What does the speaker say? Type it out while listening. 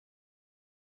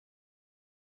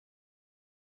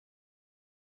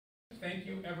Thank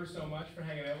you ever so much for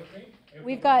hanging out with me.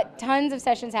 We've got tons of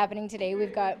sessions happening today.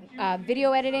 We've got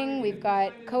video editing, we've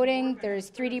got coding, there's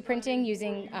 3D printing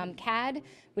using CAD,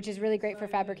 which is really great for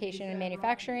fabrication and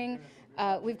manufacturing.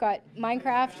 We've got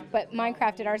Minecraft, but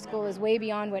Minecraft at our school is way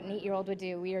beyond what an 8-year-old would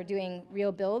do. We are doing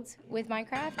real builds with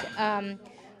Minecraft.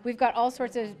 We've got all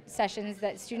sorts of sessions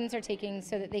that students are taking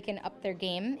so that they can up their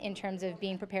game in terms of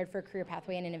being prepared for a career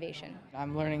pathway and innovation.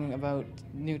 I'm learning about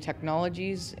new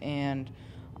technologies, and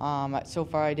so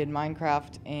far I did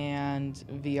Minecraft and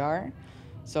VR.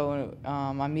 So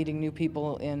I'm meeting new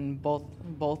people in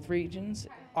both regions.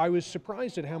 I was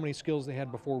surprised at how many skills they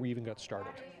had before we even got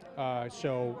started.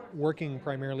 So working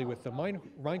primarily with the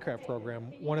Minecraft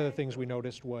program, one of the things we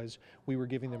noticed was we were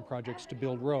giving them projects to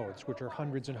build roads, which are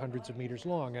hundreds and hundreds of meters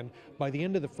long. And by the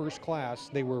end of the first class,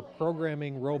 they were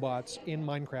programming robots in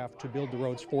Minecraft to build the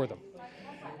roads for them,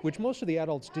 which most of the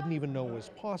adults didn't even know was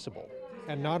possible.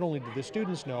 And not only did the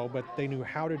students know, but they knew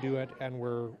how to do it and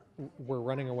were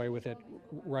running away with it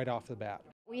right off the bat.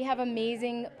 We have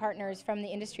amazing partners from the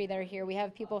industry that are here. We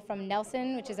have people from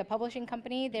Nelson, which is a publishing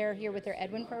company. They're here with their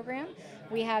Edwin program.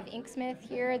 We have Inksmith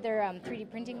here. They're a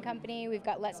 3D printing company. We've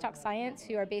got Let's Talk Science,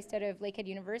 who are based out of Lakehead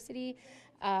University.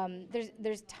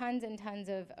 There's tons and tons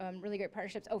of really great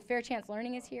partnerships. Oh, Fair Chance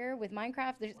Learning is here with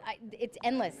Minecraft. It's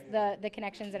endless, the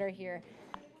connections that are here.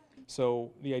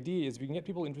 So the idea is we can get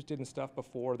people interested in stuff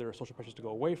before there are social pressures to go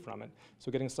away from it.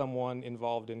 So getting someone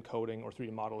involved in coding or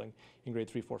 3D modeling in grade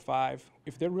 3, 4, 5,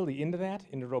 if they're really into that,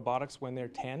 into robotics when they're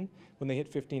 10, when they hit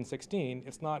 15, 16,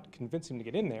 it's not convincing them to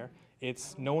get in there,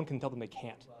 it's no one can tell them they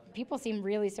can't. People seem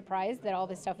really surprised that all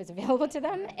this stuff is available to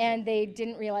them, and they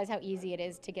didn't realize how easy it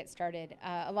is to get started.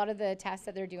 A lot of the tasks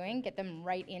that they're doing get them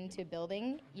right into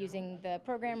building using the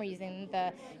program or using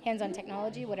the hands-on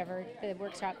technology, whatever the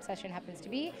workshop session happens to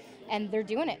be, and they're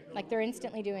doing it. Like, they're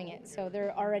instantly doing it, so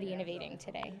they're already innovating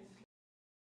today.